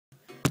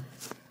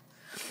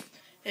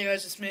Hey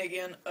guys, it's me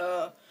again.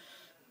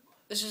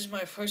 This is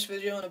my first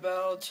video in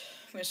about,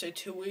 I'm gonna say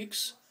 2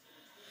 weeks,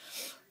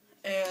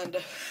 and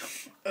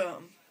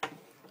um,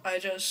 I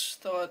just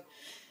thought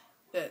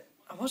that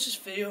I watched this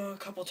video a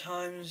couple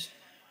times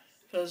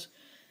because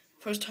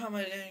first time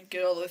I didn't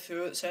get all the way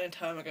through it, second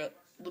time I got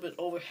a little bit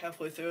over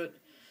halfway through it,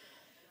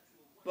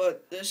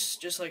 but this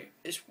just like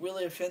is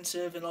really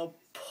offensive, and I'll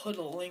put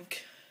a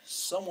link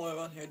somewhere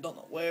on here, don't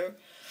know where,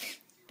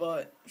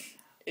 but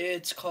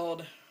it's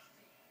called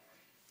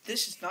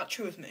 "This Is Not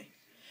True with Me."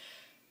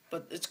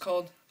 But it's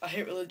called "I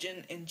Hate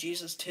Religion and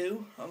Jesus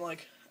Too." I'm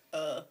like,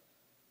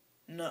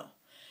 no.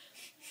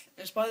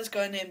 It's by this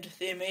guy named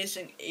The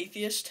Amazing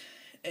Atheist,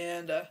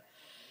 and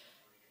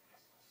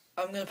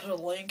I'm gonna put a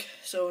link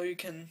so you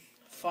can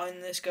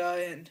find this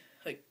guy and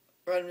like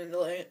write him a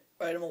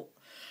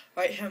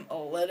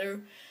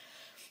letter,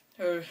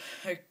 or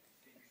like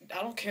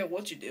I don't care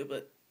what you do,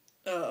 but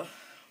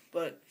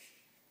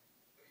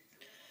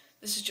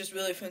this is just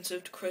really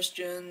offensive to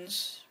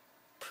Christians,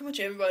 pretty much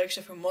everybody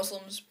except for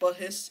Muslims,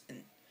 Buddhists,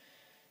 and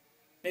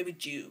maybe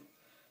Jew.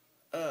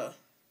 Not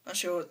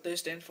sure what they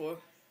stand for,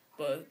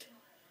 but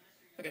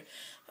okay.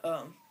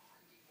 Um,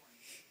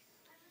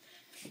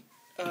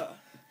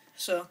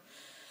 so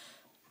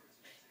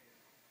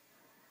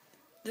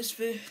this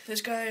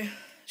guy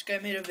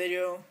made a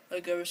video,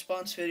 like a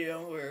response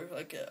video, or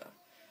like a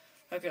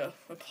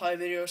reply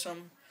video or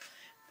something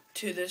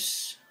to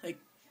this, like,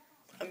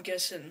 I'm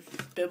guessing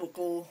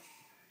biblical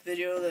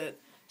video that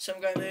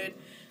some guy made,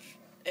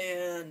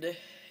 and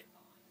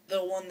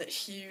the one that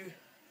he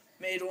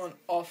made one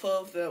off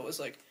of that was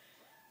like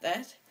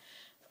that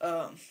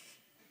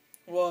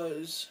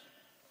was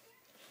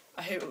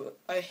I hate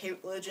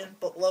religion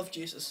but love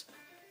Jesus.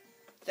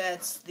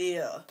 That's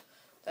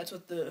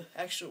what the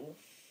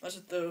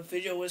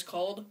video was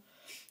called.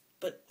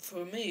 But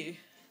for me,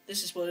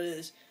 this is what it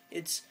is.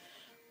 It's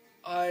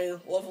I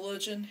love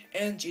religion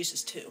and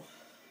Jesus too.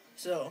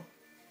 So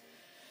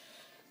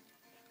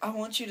I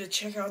want you to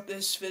check out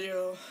this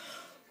video,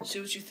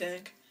 see what you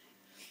think.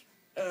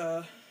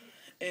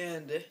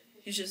 And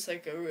he's just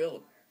like a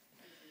real,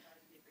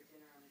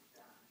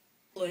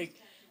 like,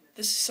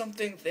 this is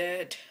something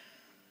that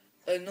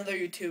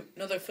another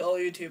fellow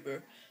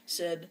YouTuber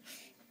said.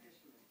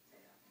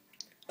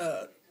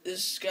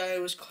 This guy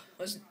was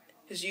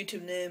his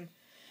YouTube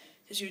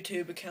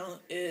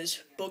account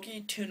is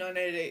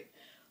Boogie2988.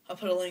 I'll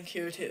put a link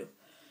here too.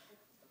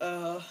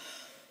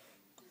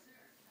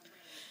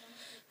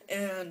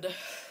 And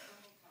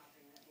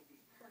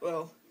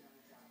well,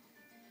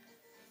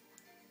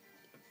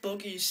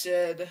 Boogie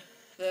said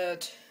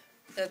that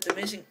the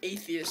Amazing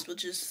Atheist,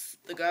 which is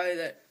the guy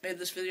that made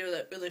this video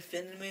that really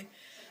offended me,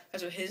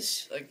 that's what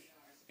his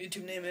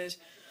YouTube name is.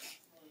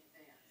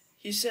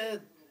 He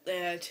said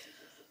that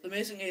the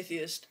Amazing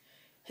Atheist,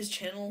 his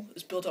channel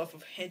is built off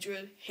of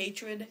hatred,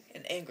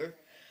 and anger.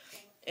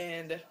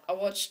 And I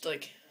watched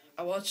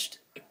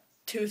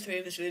 2 or 3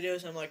 of his videos,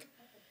 and I'm like,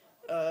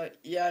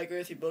 yeah, I agree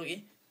with you,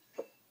 Boogie.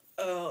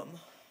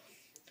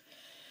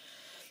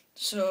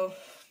 So,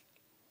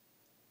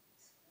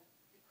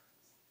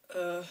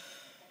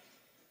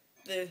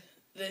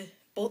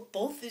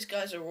 both these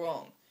guys are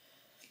wrong.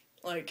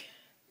 Like,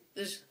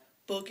 this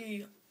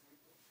Boogie,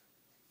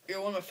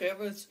 you're one of my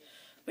favorites,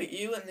 but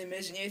you and the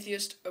Amazing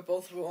Atheist are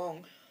both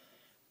wrong.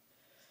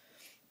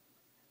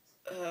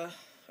 Or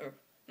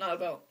not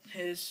about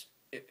his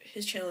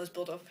channel is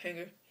built off of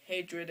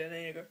hatred, and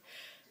anger.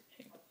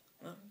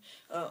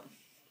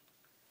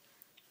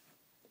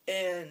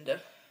 And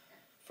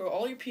for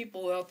all you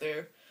people out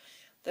there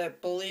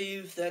that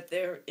believe that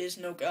there is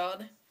no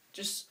God,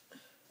 just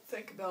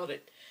think about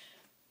it.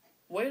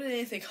 Where did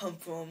anything come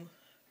from?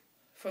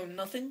 From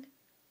nothing?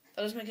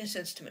 That doesn't make any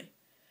sense to me.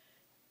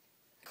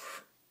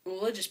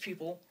 Religious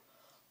people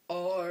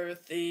are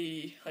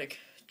the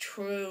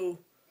true,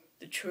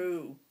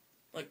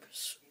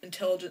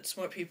 intelligent,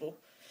 smart people,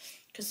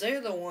 because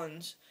they're the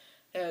ones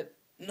that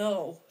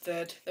know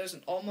that there's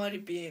an almighty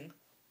being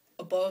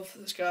above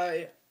the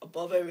sky,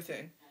 above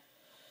everything,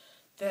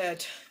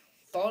 that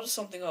thought of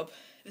something up.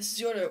 This is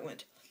the order it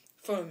went: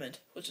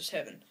 firmament, which is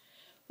heaven;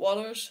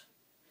 waters,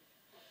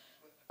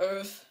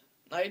 earth,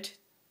 night,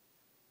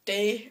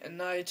 day and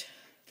night,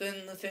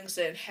 then the things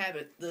that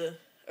inhabit the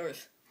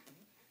earth.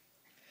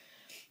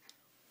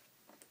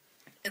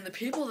 And the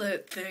people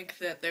that think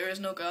that there is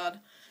no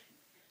God,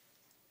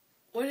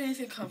 where did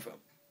anything come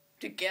from?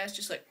 Did gas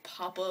just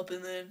pop up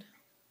and then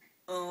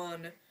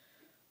I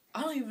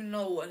don't even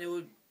know what it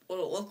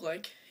looked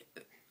like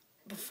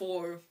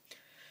before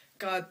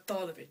God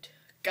thought of it.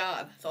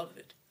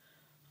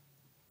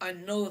 I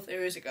know that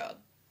there is a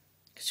God,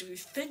 because if you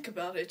think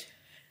about it,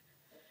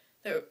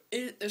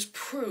 there's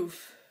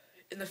proof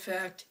in the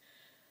fact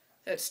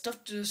that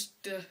stuff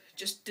just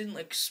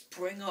didn't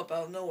spring up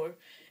out of nowhere.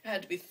 It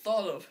had to be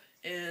thought of,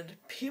 and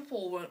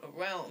people went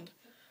around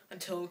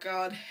until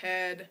God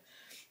had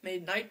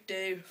made night,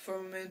 day,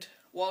 firmament,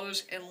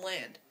 waters, and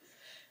land.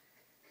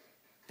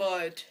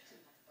 But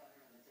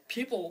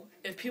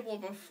if people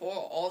were before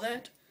all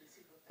that,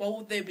 what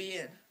would they be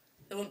in?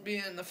 They wouldn't be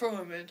in the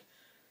firmament,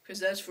 because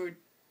that's for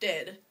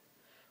dead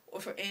or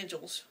for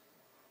angels.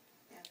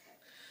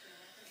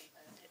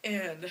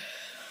 And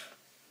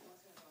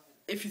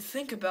if you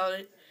think about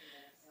it,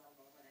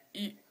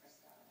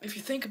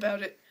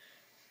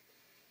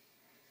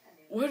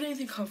 where did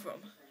anything come from?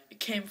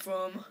 It came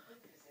from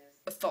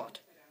a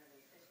thought.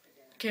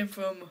 It came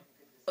from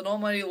an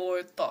almighty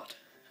Lord thought.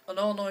 An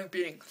all-knowing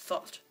being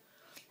thought.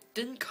 It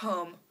didn't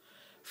come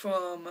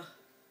from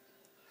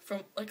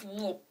like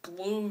little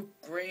blue,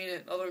 green,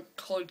 and other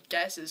colored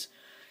gases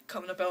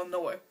coming up out of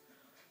nowhere.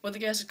 Where the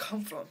gases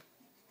come from?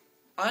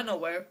 I know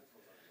where.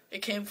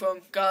 It came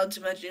from God's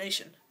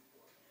imagination.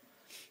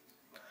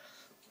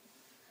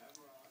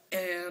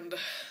 And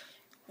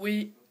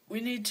we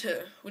need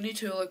to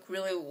like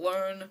really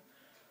learn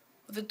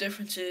what the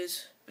difference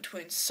is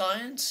between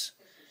science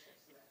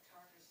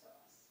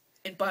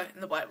and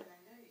the Bible.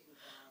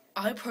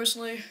 I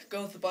personally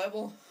go with the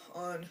Bible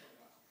on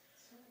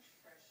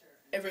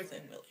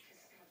everything, really.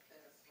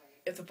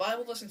 If the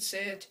Bible doesn't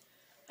say it,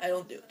 I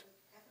don't do it.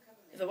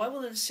 If the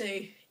Bible didn't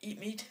say eat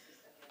meat,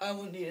 I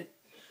wouldn't eat it.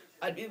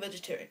 I'd be a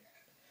vegetarian.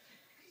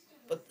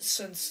 But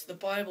since the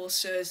Bible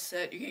says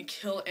that you can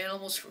kill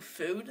animals for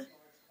food,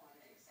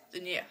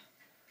 then yeah.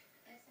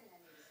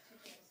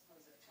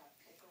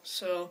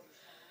 So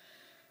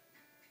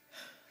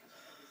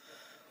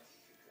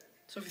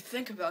if you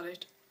think about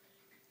it,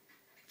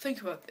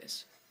 think about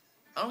this.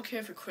 I don't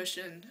care if you're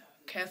Christian,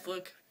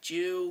 Catholic,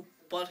 Jew,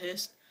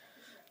 Buddhist,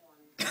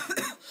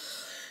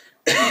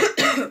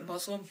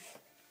 Muslim.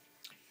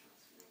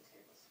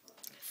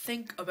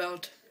 Think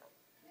about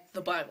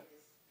the Bible.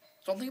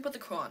 Don't think about the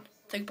Quran.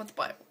 Think about the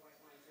Bible.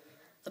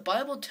 The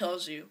Bible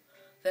tells you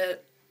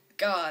that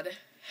God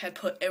had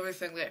put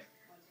everything there.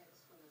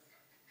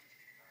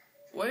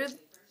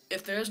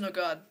 If there is no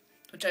God,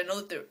 which I know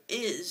that there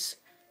is,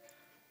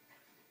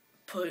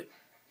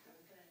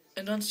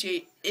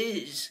 enunciate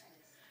is.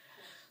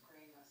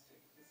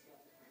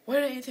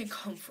 Where did anything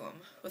come from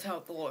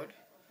without the Lord?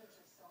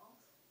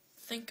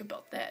 Think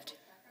about that.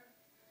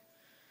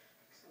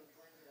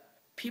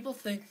 People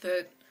think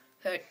that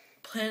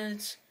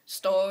planets,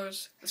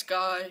 stars, the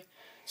sky,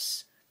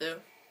 the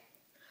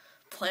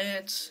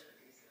planets,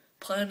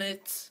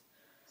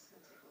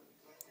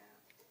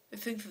 they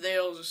think that they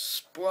all just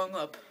sprung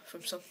up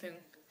from something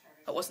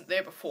that wasn't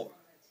there before.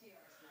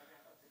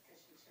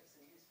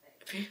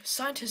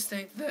 Scientists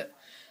think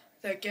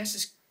that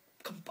gases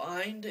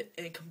combined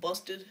and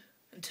combusted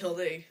until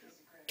they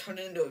turn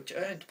into a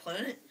giant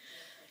planet.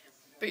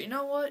 But you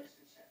know what?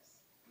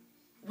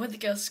 Where did the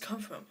gases come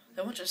from?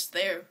 They weren't just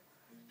there.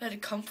 They had to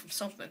come from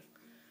something.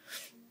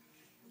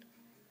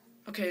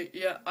 Okay,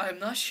 yeah, I'm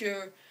not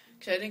sure,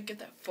 because I didn't get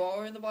that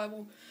far in the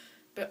Bible,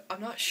 but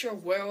I'm not sure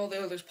where all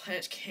the other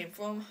planets came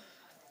from.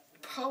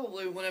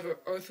 Probably whenever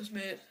Earth was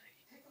made,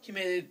 he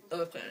made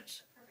other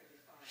planets.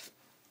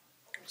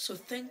 So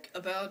think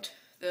about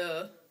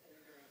the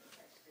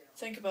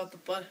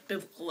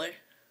biblical way.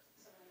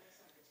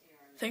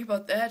 Think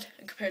about that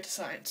and compare it to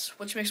science.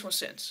 Which makes more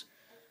sense?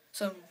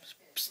 Some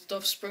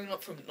stuff springing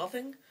up from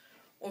nothing,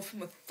 or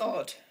from a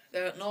thought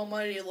that an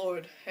almighty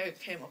Lord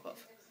came up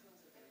of?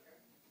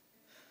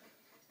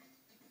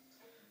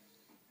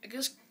 I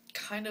guess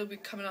kind of be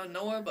coming out of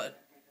nowhere, but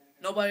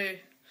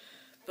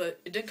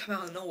it didn't come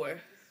out of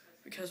nowhere,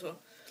 because, well,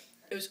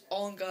 it was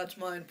all in God's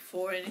mind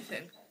before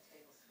anything.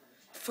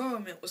 The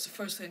firmament was the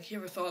first thing he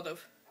ever thought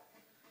of.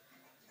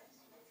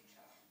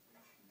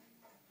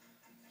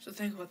 So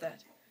think about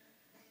that.